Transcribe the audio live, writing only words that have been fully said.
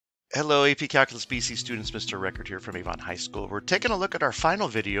Hello, AP Calculus BC students, Mr. Record here from Avon High School. We're taking a look at our final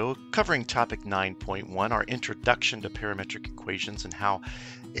video covering topic 9.1, our introduction to parametric equations and how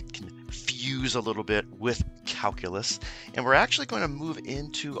it can fuse a little bit with calculus. And we're actually going to move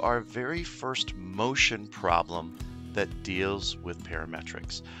into our very first motion problem that deals with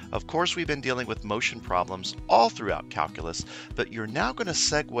parametrics. Of course, we've been dealing with motion problems all throughout calculus, but you're now going to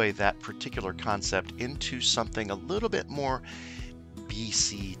segue that particular concept into something a little bit more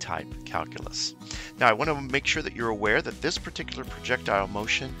BC type calculus. Now, I want to make sure that you're aware that this particular projectile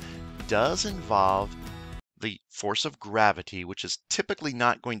motion does involve the force of gravity, which is typically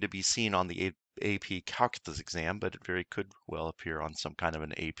not going to be seen on the AP calculus exam, but it very could well appear on some kind of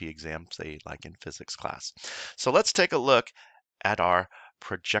an AP exam, say like in physics class. So let's take a look at our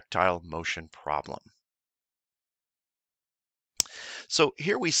projectile motion problem. So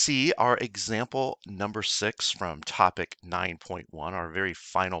here we see our example number 6 from topic 9.1, our very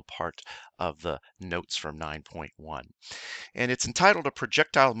final part of the notes from 9.1. And it's entitled A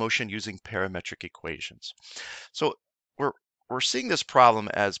Projectile Motion Using Parametric Equations. So we're seeing this problem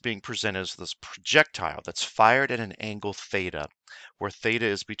as being presented as this projectile that's fired at an angle theta, where theta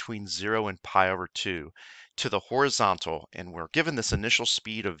is between 0 and pi over 2, to the horizontal, and we're given this initial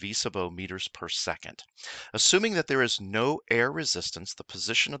speed of v sub o meters per second. Assuming that there is no air resistance, the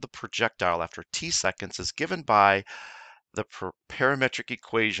position of the projectile after t seconds is given by the parametric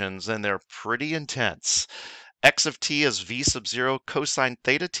equations, and they're pretty intense. X of t is v sub 0 cosine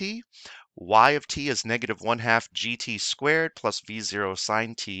theta t. Y of t is negative 1/2 gt squared plus v0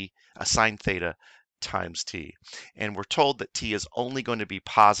 sine theta times t. And we're told that t is only going to be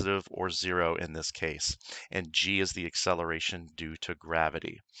positive or 0 in this case. And g is the acceleration due to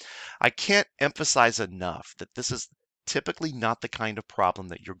gravity. I can't emphasize enough that this is typically not the kind of problem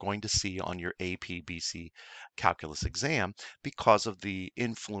that you're going to see on your AP BC calculus exam because of the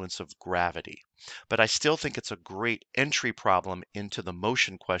influence of gravity. But I still think it's a great entry problem into the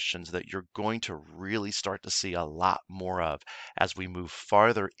motion questions that you're going to really start to see a lot more of as we move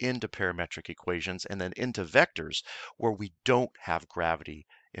farther into parametric equations and then into vectors where we don't have gravity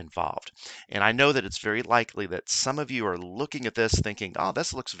involved. And I know that it's very likely that some of you are looking at this thinking, oh,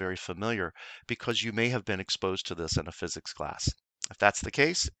 this looks very familiar, because you may have been exposed to this in a physics class. If that's the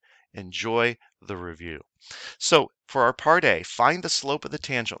case, enjoy the review. So for our part A, find the slope of the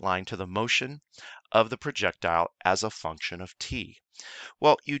tangent line to the motion of the projectile as a function of t.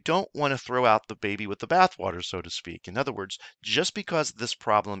 Well, you don't want to throw out the baby with the bathwater, so to speak. In other words, just because this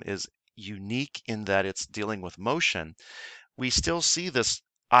problem is unique in that it's dealing with motion, we still see this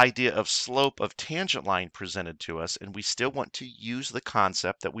idea of slope of tangent line presented to us, and we still want to use the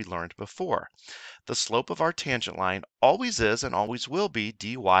concept that we learned before. The slope of our tangent line always is and always will be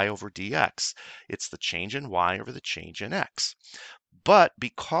dy over dx. It's the change in y over the change in x. But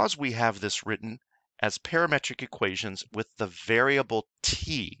because we have this written as parametric equations with the variable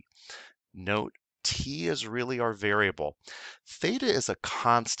t, note t is really our variable. Theta is a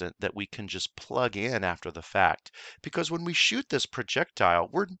constant that we can just plug in after the fact, because when we shoot this projectile,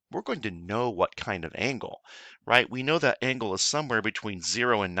 we're going to know what kind of angle, right? We know that angle is somewhere between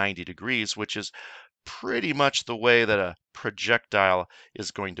 0 and 90 degrees, which is pretty much the way that a projectile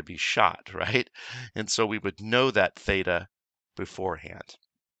is going to be shot, right? And so we would know that theta beforehand.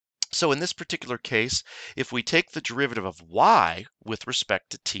 So in this particular case, if we take the derivative of y with respect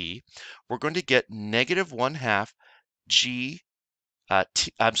to t, we're going to get negative 1/2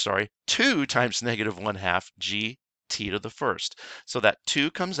 2 times negative 1/2 g t to the first. So that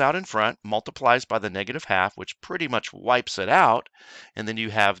 2 comes out in front, multiplies by the negative half, which pretty much wipes it out, and then you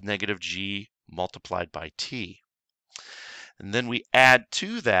have negative g multiplied by t. And then we add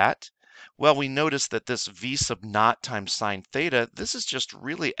to that, well, we notice that this v sub naught times sine theta, this is just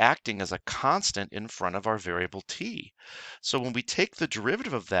really acting as a constant in front of our variable t. So when we take the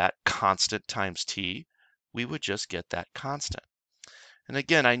derivative of that constant times t, we would just get that constant. And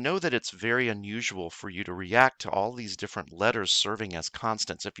again, I know that it's very unusual for you to react to all these different letters serving as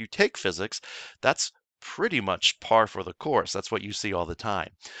constants. If you take physics, that's pretty much par for the course. That's what you see all the time.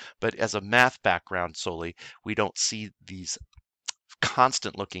 But as a math background solely, we don't see these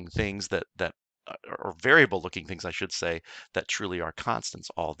constant looking things or variable looking things, I should say, that truly are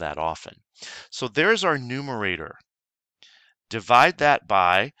constants all that often. So there's our numerator. Divide that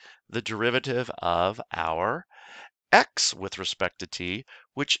by the derivative of our x with respect to t,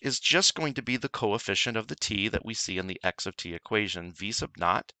 which is just going to be the coefficient of the t that we see in the x of t equation, v sub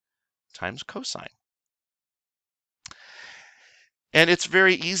naught times cosine. And it's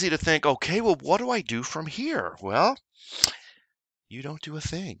very easy to think, okay, well, what do I do from here? Well, you don't do a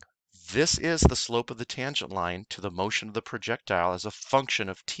thing. This is the slope of the tangent line to the motion of the projectile as a function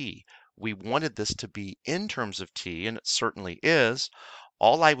of t. We wanted this to be in terms of t, and it certainly is.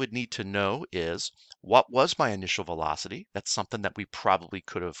 All I would need to know is what was my initial velocity. That's something that we probably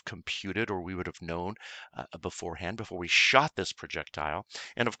could have computed or we would have known beforehand before we shot this projectile.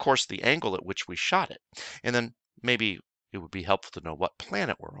 And of course, the angle at which we shot it. And then maybe it would be helpful to know what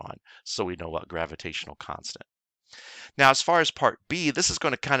planet we're on so we know what gravitational constant. Now, as far as part B, this is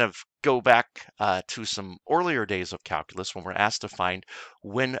going to kind of go back to some earlier days of calculus when we're asked to find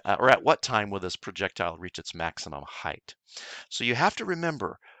when or at what time will this projectile reach its maximum height. So you have to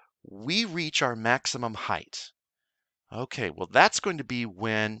remember, we reach our maximum height. Okay, well, that's going to be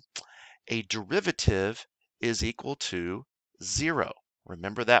when a derivative is equal to 0.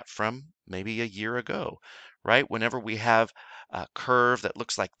 Remember that from maybe a year ago, right? Whenever we have a curve that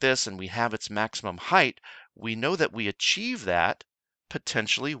looks like this and we have its maximum height, we know that we achieve that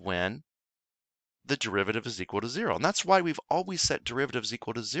potentially when the derivative is equal to 0. And that's why we've always set derivatives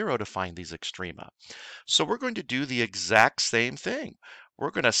equal to 0 to find these extrema. So we're going to do the exact same thing.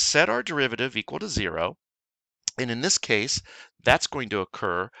 We're going to set our derivative equal to 0. And in this case, that's going to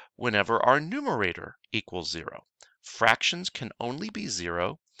occur whenever our numerator equals 0. Fractions can only be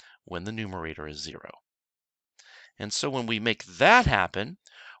 0 when the numerator is 0. And so when we make that happen,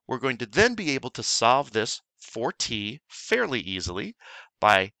 we're going to then be able to solve this for t fairly easily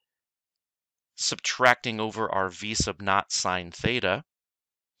by subtracting over our v sub naught sine theta,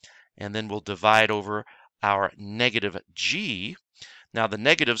 and then we'll divide over our negative g. Now the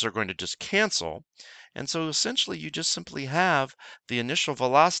negatives are going to just cancel, and so essentially you just simply have the initial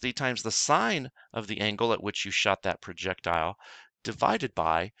velocity times the sine of the angle at which you shot that projectile divided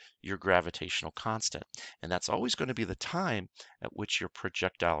by your gravitational constant. And that's always going to be the time at which your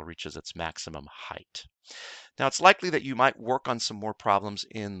projectile reaches its maximum height. Now it's likely that you might work on some more problems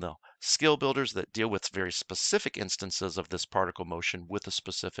in the skill builders that deal with very specific instances of this particle motion with a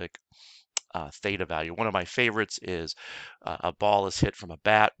specific theta value. One of my favorites is a ball is hit from a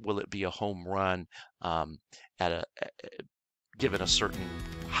bat. Will it be a home run given a certain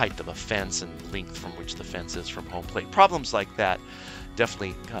height of a fence and length from which the fence is from home plate? Problems like that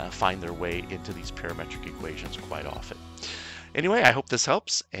definitely find their way into these parametric equations quite often. Anyway, I hope this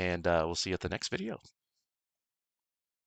helps, and we'll see you at the next video.